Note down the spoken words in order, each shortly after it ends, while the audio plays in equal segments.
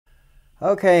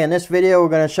Okay, in this video we're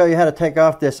going to show you how to take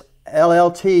off this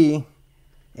LLT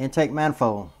intake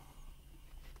manifold.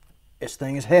 This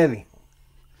thing is heavy.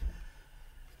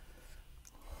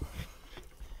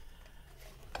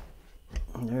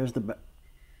 There's the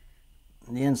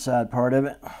inside part of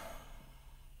it.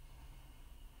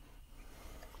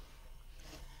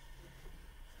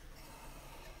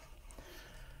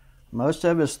 Most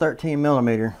of it is 13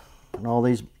 millimeter, and all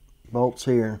these bolts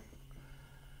here.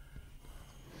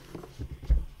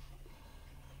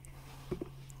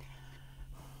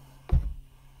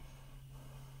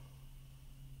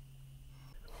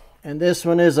 And this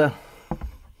one is a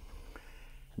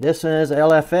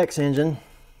LFX engine.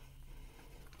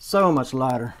 So much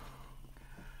lighter.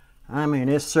 I mean,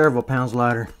 it's several pounds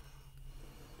lighter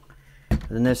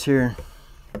than this here.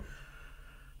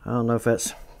 I don't know if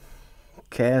that's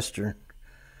cast or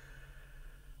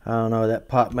I don't know, that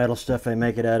pot metal stuff they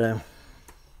make it out of.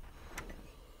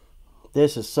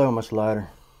 This is so much lighter.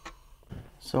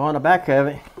 So on the back of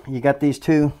it, you got these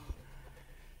two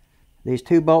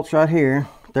bolts right here,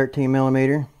 13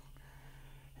 millimeter,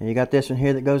 and you got this one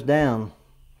here that goes down.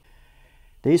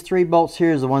 These three bolts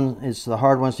here is the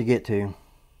hard ones to get to.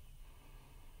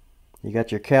 You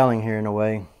got your cowling here in the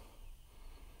way.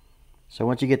 So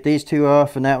once you get these two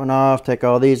off and that one off, take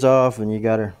all these off, and you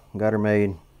got her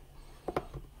made.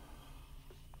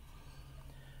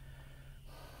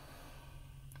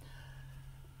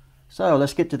 So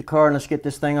let's get to the car and let's get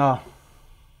this thing off.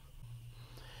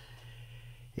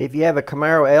 If you have a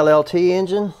Camaro LLT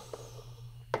engine,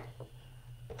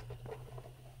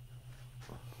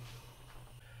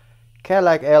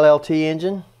 Cadillac LLT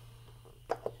engine,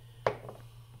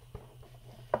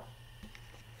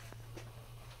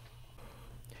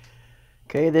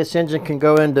 okay, this engine can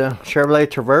go into Chevrolet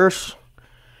Traverse,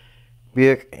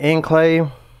 Buick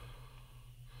Enclave,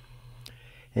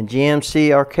 and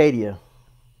GMC Acadia,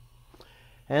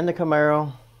 and the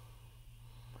Camaro.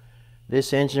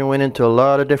 This engine went into a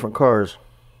lot of different cars.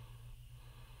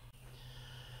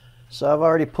 So I've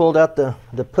already pulled out the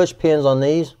push pins on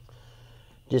these.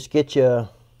 Just get you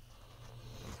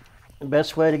the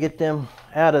best way to get them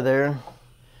out of there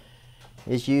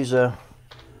is use a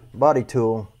body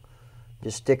tool.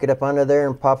 Just stick it up under there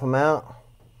and pop them out.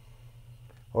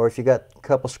 Or if you got a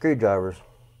couple screwdrivers,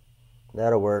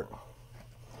 that'll work.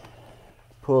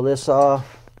 Pull this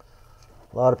off.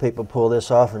 A lot of people pull this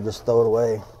off and just throw it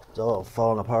away. It's all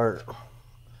falling apart.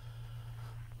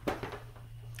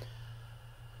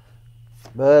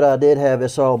 But I did have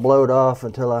this all blowed off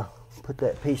until I put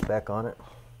that piece back on it.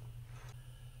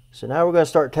 So now we're going to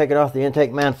start taking off the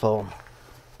intake manifold.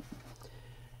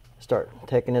 Start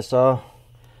taking this off.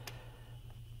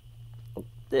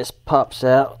 This pops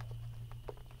out.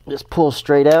 Just pull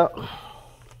straight out.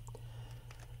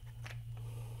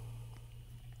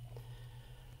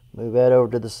 Move that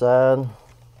over to the side.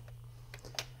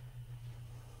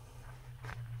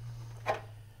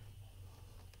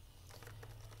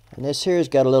 And this here's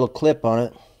got a little clip on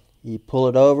it. You pull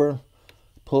it over,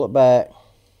 pull it back.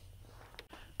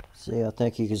 See, I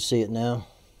think you can see it now.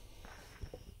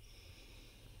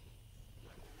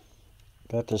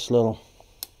 Got this little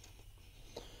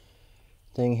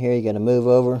thing here you got to move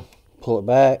over, pull it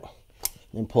back,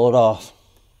 then pull it off.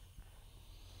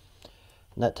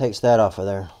 And that takes that off of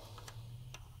there.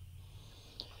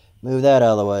 Move that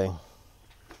out of the way.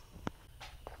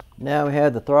 Now we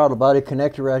have the throttle body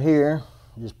connector right here.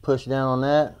 Just push down on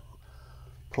that,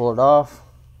 pull it off,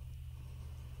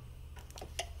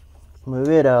 move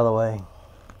it out of the way.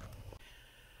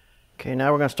 Okay, now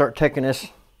we're going to start taking this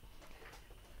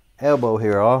elbow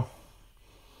here off.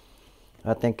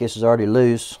 I think this is already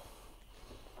loose.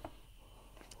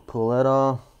 Pull that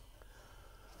off,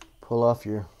 pull off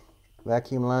your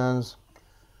vacuum lines.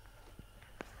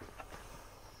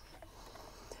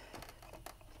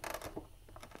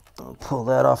 I'll pull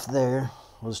that off there.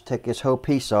 We'll just take this whole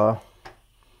piece off.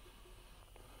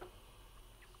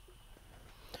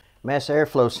 Mass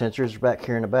airflow sensors are back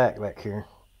here in the back,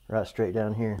 right straight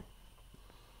down here.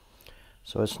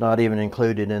 So it's not even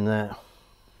included in that.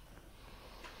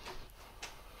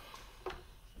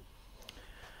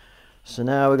 So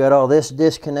now we got all this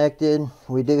disconnected.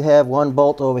 We do have one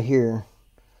bolt over here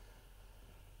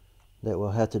that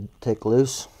we'll have to take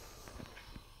loose.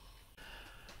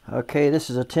 Okay,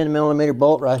 this is a 10 millimeter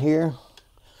bolt right here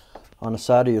on the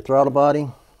side of your throttle body.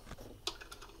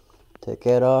 Take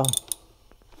that off.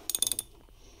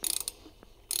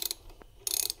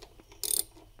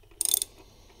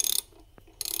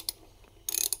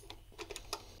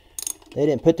 They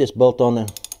didn't put this bolt on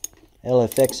the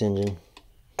LFX engine,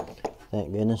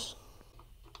 thank goodness.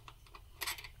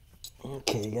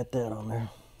 Okay, got that on there.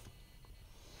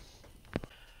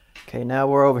 Okay, now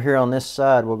we're over here on this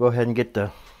side. We'll go ahead and get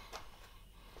the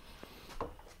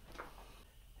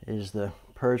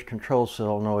purge control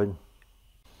solenoid.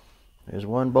 There's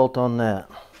one bolt on that.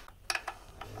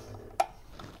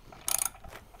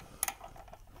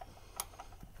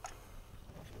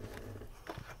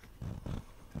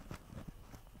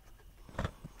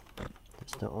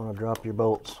 Just don't want to drop your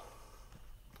bolts.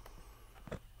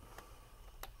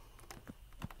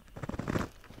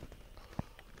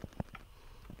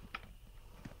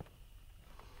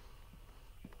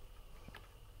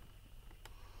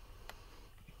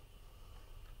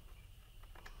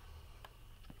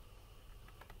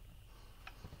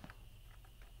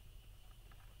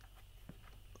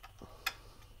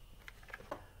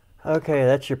 Okay,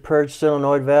 that's your purge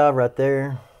solenoid valve right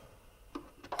there.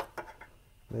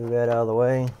 Move that out of the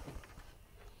way.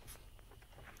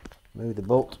 Move the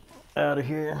bolt out of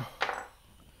here.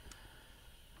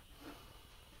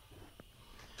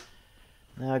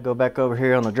 Now I go back over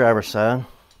here on the driver's side.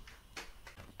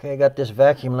 Okay, I got this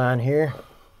vacuum line here.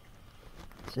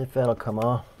 See if that'll come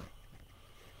off.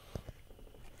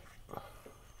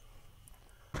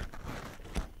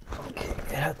 Okay,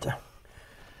 you have to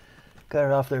cut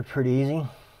it off there pretty easy.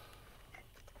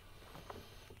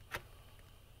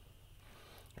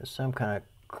 There's some kind of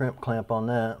crimp clamp on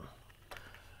that,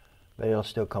 but it'll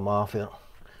still come off.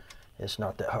 It's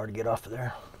not that hard to get off of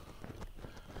there.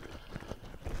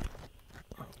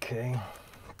 Okay.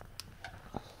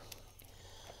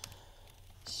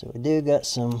 So we do got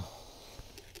some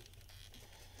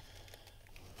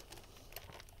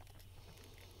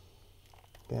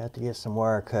got to get some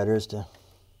wire cutters to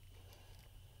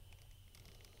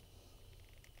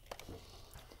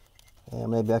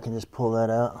maybe I can just pull that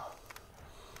out.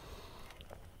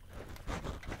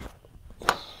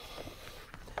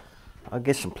 I'll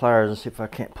get some pliers and see if I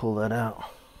can't pull that out.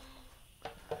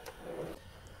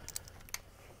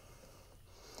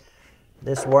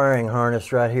 This wiring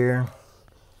harness right here,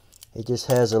 it just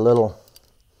has a little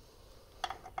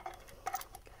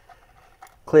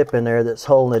clip in there that's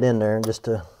holding it in there just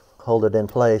to hold it in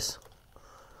place.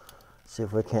 See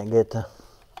if we can't get it to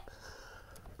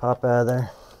pop out of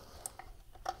there.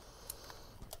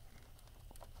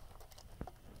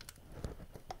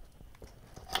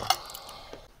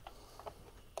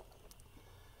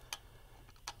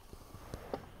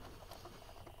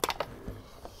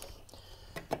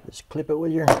 Just clip it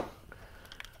with your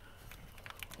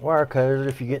wire cutters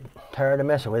if you get tired of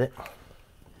messing with it.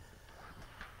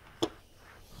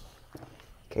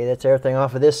 Okay, that's everything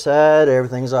off of this side.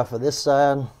 Everything's off of this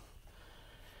side.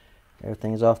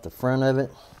 Everything's off the front of it.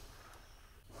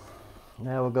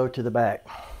 Now we'll go to the back.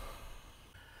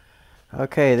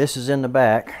 Okay, this is in the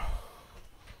back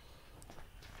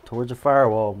towards the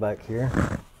firewall back here.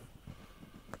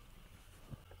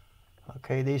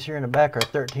 Okay, these here in the back are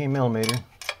 13 millimeter.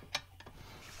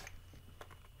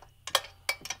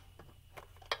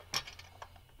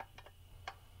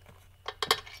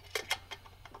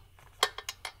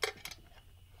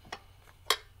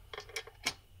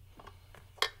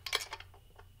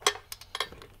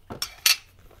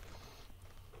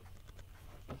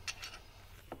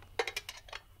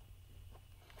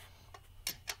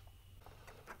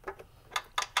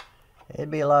 It'd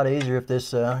be a lot easier if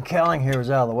this cowling here was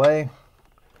out of the way,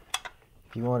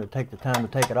 if you wanted to take the time to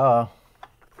take it off.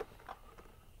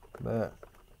 But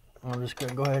I'm just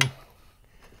going to go ahead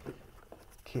and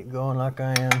keep going like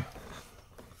I am.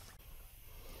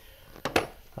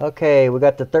 Okay, we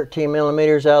got the 13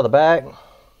 millimeters out of the back.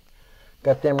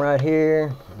 Got them right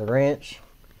here, the wrench.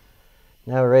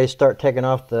 Now we're ready to start taking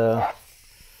off the,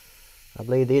 I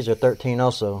believe these are 13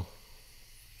 also.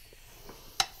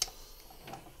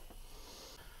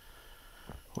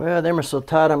 Well, them are so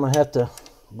tight I'm going to have to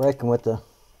break them with the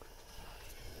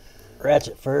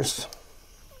ratchet first.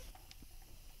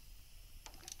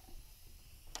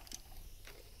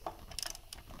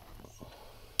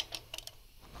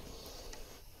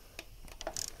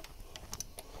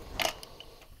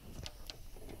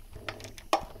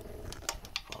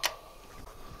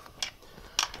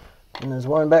 And there's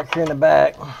one back here in the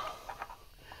back. I'm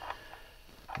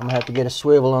going to have to get a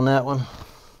swivel on that one.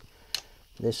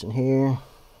 This in here.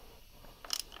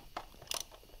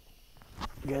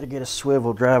 Got to get a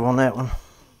swivel drive on that one.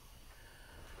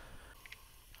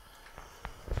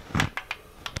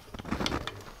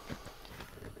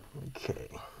 Okay.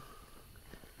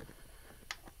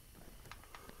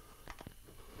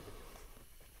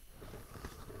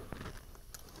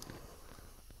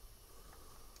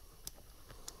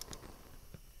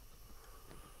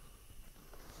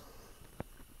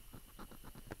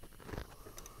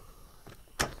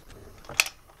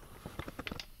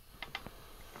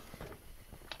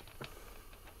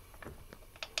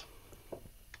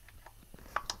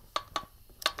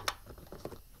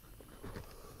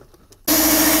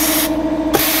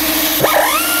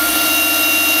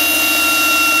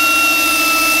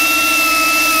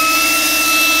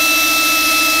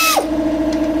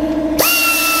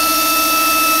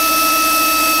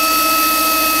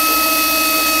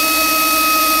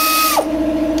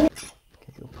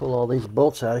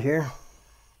 bolts out of here.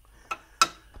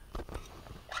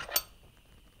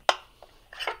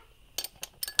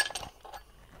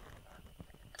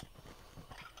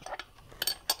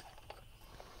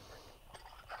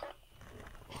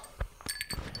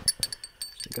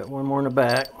 Got one more in the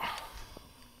back.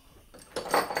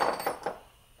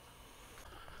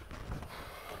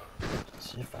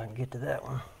 Let's see if I can get to that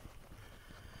one.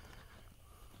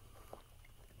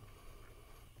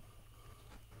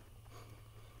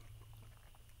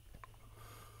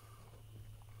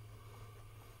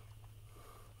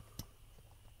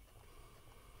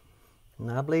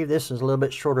 Now I believe this is a little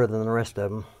bit shorter than the rest of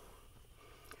them,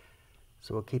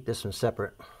 so we'll keep this one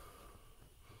separate.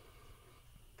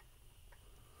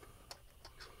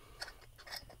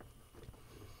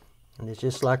 And it's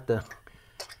just like the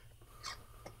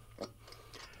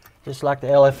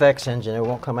LFX engine. It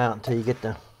won't come out until you get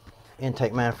the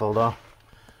intake manifold off.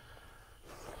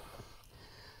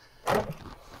 Pop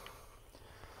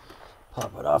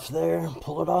it off there,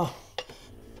 pull it off.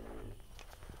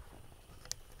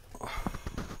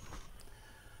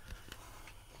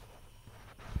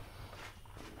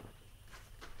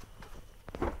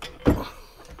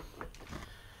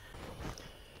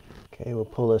 Okay, we'll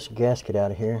pull this gasket out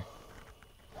of here.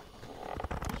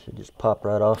 Should just pop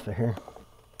right off of here.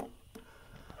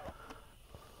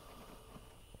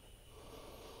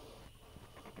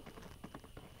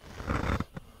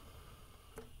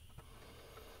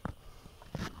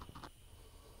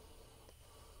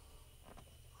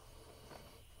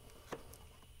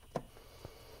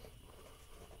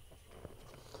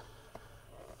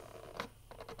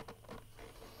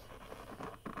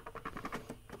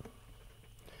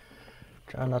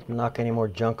 Try not to knock any more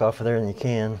junk off of there than you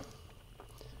can.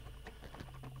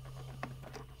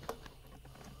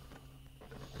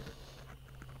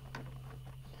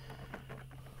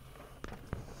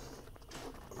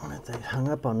 If they hung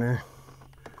up on there,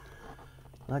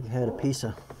 like it had a piece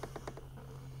of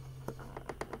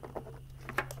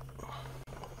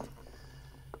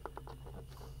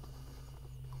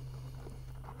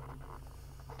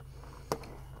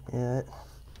it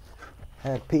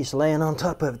had a piece laying on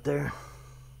top of it there.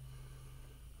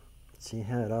 See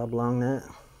how it oblong that?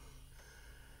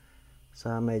 So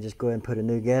I may just go ahead and put a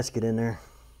new gasket in there.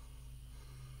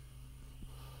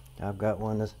 I've got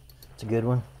one that's a good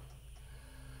one.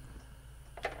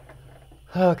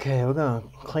 Okay, we're gonna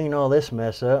clean all this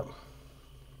mess up.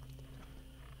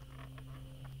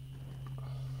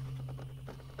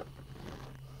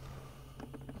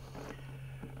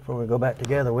 Before we go back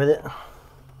together with it.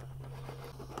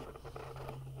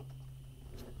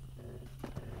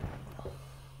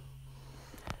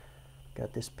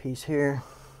 Got this piece here.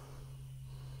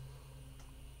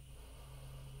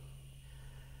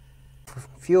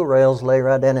 Fuel rails lay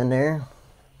right down in there.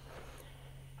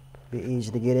 Be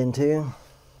easy to get into.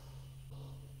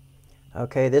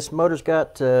 Okay, this motor's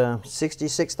got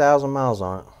 66,000 miles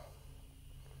on it.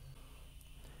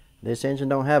 This engine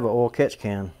don't have an oil catch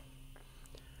can,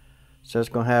 so it's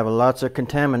going to have lots of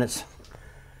contaminants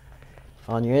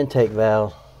on your intake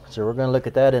valve. So we're going to look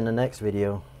at that in the next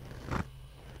video.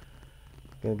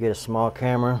 Gonna get a small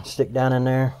camera, stick down in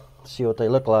there, see what they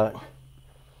look like.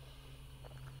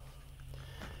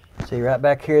 See, right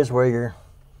back here is where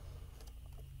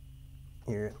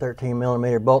your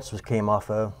 13mm bolts came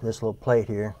off of, this little plate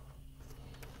here.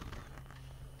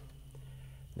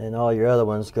 Then all your other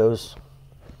ones goes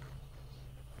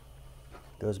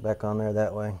back on there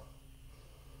that way.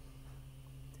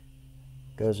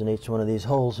 Goes in each one of these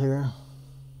holes here.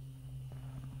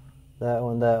 That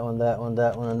one, that one, that one,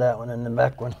 that one, and that one, and the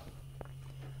back one.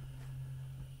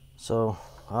 So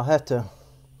I'll have to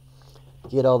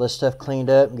get all this stuff cleaned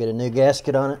up and get a new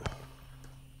gasket on it.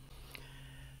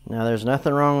 Now there's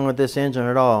nothing wrong with this engine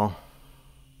at all.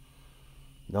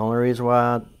 The only reason why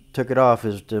I took it off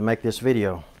is to make this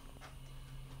video.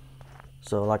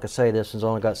 So like I say, this has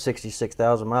only got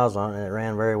 66,000 miles on it and it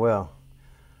ran very well.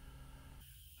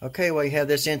 Okay, well, you have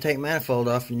this intake manifold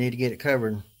off, you need to get it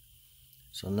covered.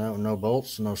 So no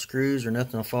bolts, no screws or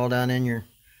nothing will fall down in your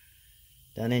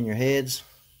heads.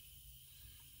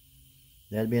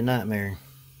 That'd be a nightmare.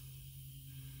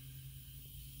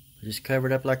 Just cover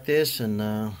it up like this, and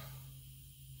when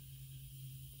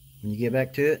you get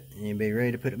back to it, you'll be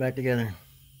ready to put it back together.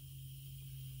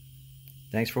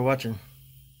 Thanks for watching.